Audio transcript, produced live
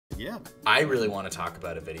Yeah. I really want to talk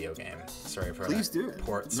about a video game. Sorry for Please that. do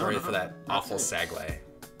it. Sorry for that awful segue.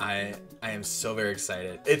 I am so very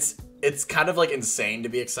excited. It's kind of like insane to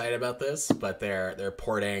be excited about this, but they're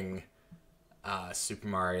porting Super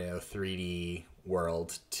Mario 3D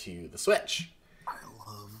World to the Switch. I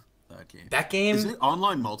love that game. That game is it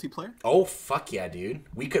online multiplayer? Oh fuck yeah, dude!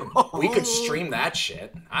 We could stream that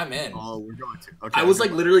shit. I'm in. Oh, we're going to. Okay. I was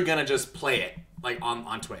like literally gonna just play it like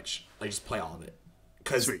on Twitch, like just play all of it,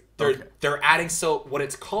 because they're adding. So what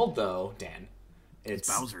it's called though, Dan? It's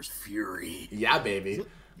Bowser's Fury. Yeah, baby.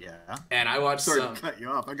 Yeah. And I watched. Sorry to cut you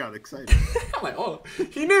off. I got excited. I'm like, oh,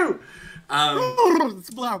 he knew. It's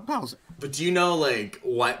Bowser. But do you know like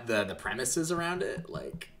what the premise is around it?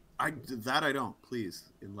 Like, I don't. Please.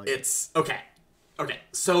 It's okay.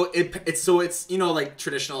 So it's you know like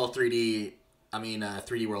traditional 3D.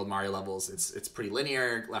 3D World Mario levels. It's pretty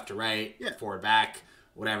linear, left to right, forward, back,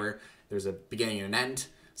 whatever. There's a beginning and an end.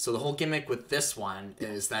 So the whole gimmick with this one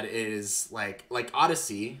is that it is like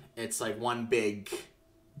Odyssey. It's like one big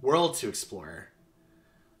world to explore.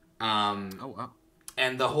 Oh wow.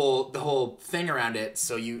 And the whole thing around it,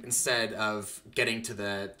 so you, instead of getting to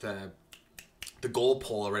the goal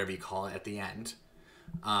pole or whatever you call it at the end,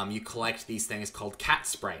 you collect these things called cat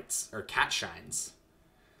sprites or cat shines,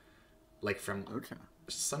 like from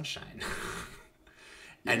Sunshine.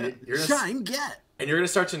 And you're gonna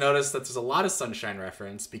start to notice that there's a lot of Sunshine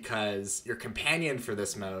reference, because your companion for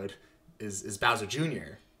this mode is Bowser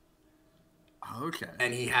Jr. Okay.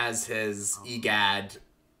 And he has his EGAD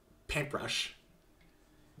paintbrush.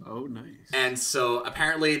 Oh, nice. And so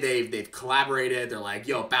apparently they've collaborated. They're like,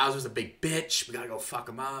 yo, Bowser's a big bitch. We gotta go fuck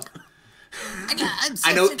him up. I'm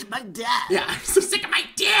so sick of my dad. Yeah, I'm so sick of my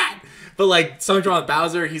dad. But like something wrong with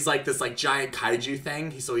Bowser, he's like this like giant kaiju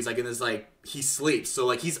thing. So he's like in this like, he sleeps. So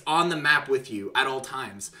like he's on the map with you at all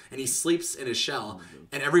times, and he sleeps in his shell.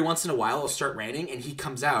 And every once in a while it'll start raining, and he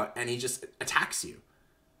comes out and he just attacks you.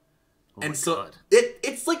 Oh and so God.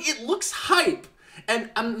 it's like, it looks hype, and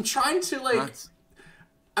I'm trying to like.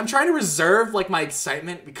 I'm trying to reserve like my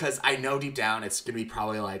excitement, because I know deep down it's gonna be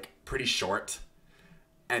probably like pretty short,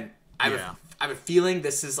 and I have a feeling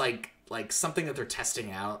this is like something that they're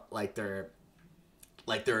testing out. Like they're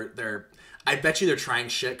I bet you they're trying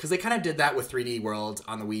shit, because they kind of did that with 3D World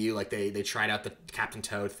on the Wii U. Like they tried out the Captain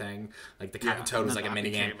Toad thing. Like the Captain Toad was like a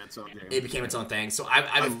minigame. It became its own thing. So I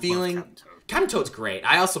have a feeling Captain Toad's great.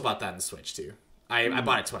 I also bought that on the Switch too. I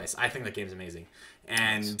bought it twice. I think that game's amazing,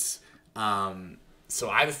 and so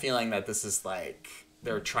I have a feeling that this is like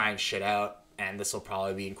they're trying shit out, and this will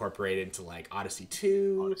probably be incorporated into like Odyssey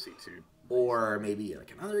 2, or maybe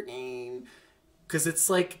like another game, because it's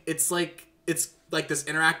like this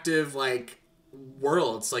interactive like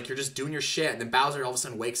world. It's like you're just doing your shit, and then Bowser all of a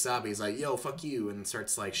sudden wakes up. He's like, "Yo, fuck you," and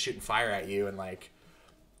starts like shooting fire at you, and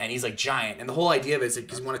he's like giant. And the whole idea of it is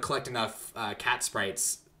because you want to collect enough cat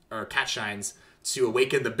sprites or cat shines to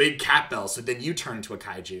awaken the big cat bell, so then you turn into a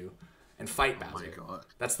kaiju and fight Bowser. Oh my God.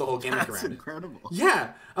 That's the whole gimmick around it. That's incredible.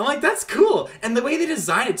 Yeah. I'm like, that's cool. And the way they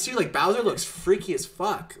design it too, like Bowser looks freaky as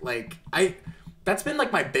fuck. Like that's been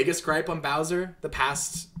like my biggest gripe on Bowser the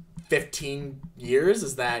past 15 years,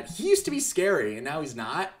 is that he used to be scary and now he's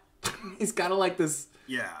not. He's kind of like this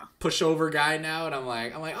pushover guy now, and I'm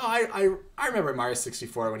like, oh, I remember Mario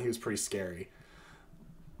 64 when he was pretty scary.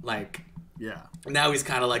 Like, yeah. Now he's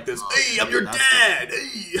kind of like this, hey, I'm your dad.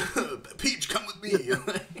 Hey, Peach, come with me.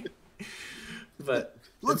 But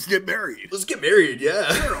let's get married.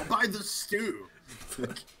 Yeah. Sure, I'll buy the stew.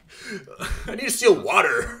 I need to steal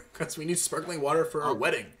water, because we need sparkling water for our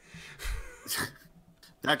wedding.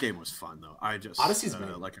 That game was fun though. Odyssey's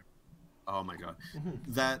oh my God.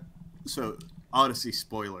 So Odyssey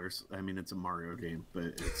spoilers. I mean, it's a Mario game, but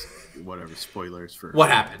it's whatever spoilers for what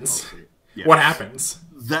happens. Yeah. What happens?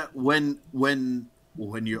 That when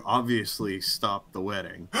you obviously stop the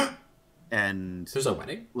wedding. And there's a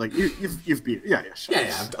wedding? Like you've beat it. Sure.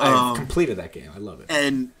 Yeah. I've completed that game. I love it.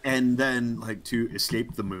 And then like to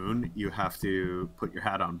escape the moon, you have to put your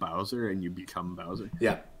hat on Bowser and you become Bowser.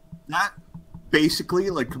 Yeah. That basically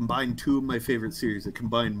like combined two of my favorite series. It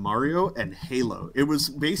combined Mario and Halo. It was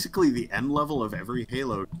basically the end level of every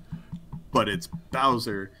Halo, but it's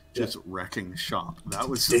Bowser just wrecking shop. That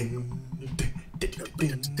was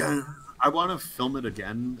I want to film it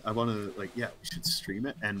again. I want to we should stream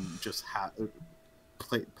it and just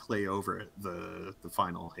play over it the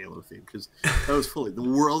final Halo theme, because that was fully the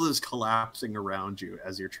world is collapsing around you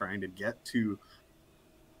as you're trying to get to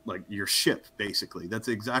like your ship. Basically, that's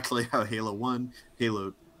exactly how Halo 1,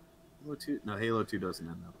 Halo 2. No, Halo 2 doesn't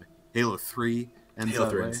end that way. Halo 3, Halo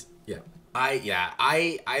 3 ends. Yeah.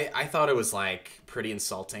 I thought it was like pretty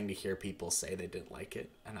insulting to hear people say they didn't like it,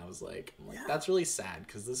 and I was like, that's really sad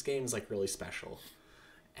because this game is like really special.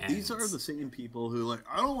 And these are the same people who like,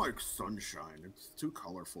 I don't like Sunshine. It's too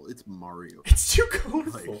colorful. It's Mario. It's too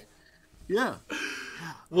colorful. Like, yeah.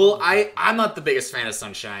 Well, I'm not the biggest fan of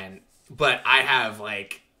Sunshine, but I have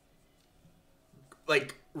like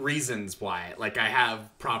reasons why. Like I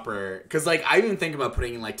have proper, because like I even think about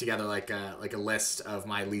putting like together like a list of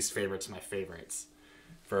my least favorites to my favorites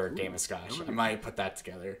for Game of Scotch. I might put that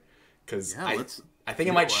together because I think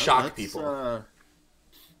it might shock people.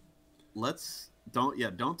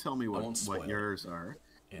 Don't tell me what yours are.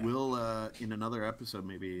 Yeah. We'll in another episode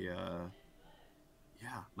maybe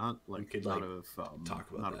not like talk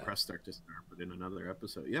about not a press start to start, but in another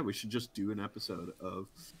episode. Yeah, we should just do an episode of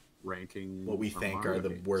ranking what we think are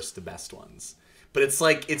the worst to best ones. But it's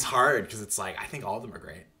like it's hard because it's like I think all of them are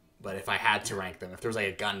great. But if I had to rank them, if there was like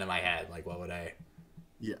a gun to my head, like what would I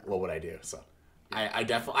do? So I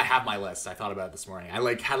definitely have my list. I thought about it this morning. I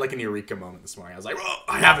had like an eureka moment this morning. I was like, oh,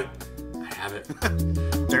 I have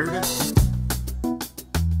it. There it is.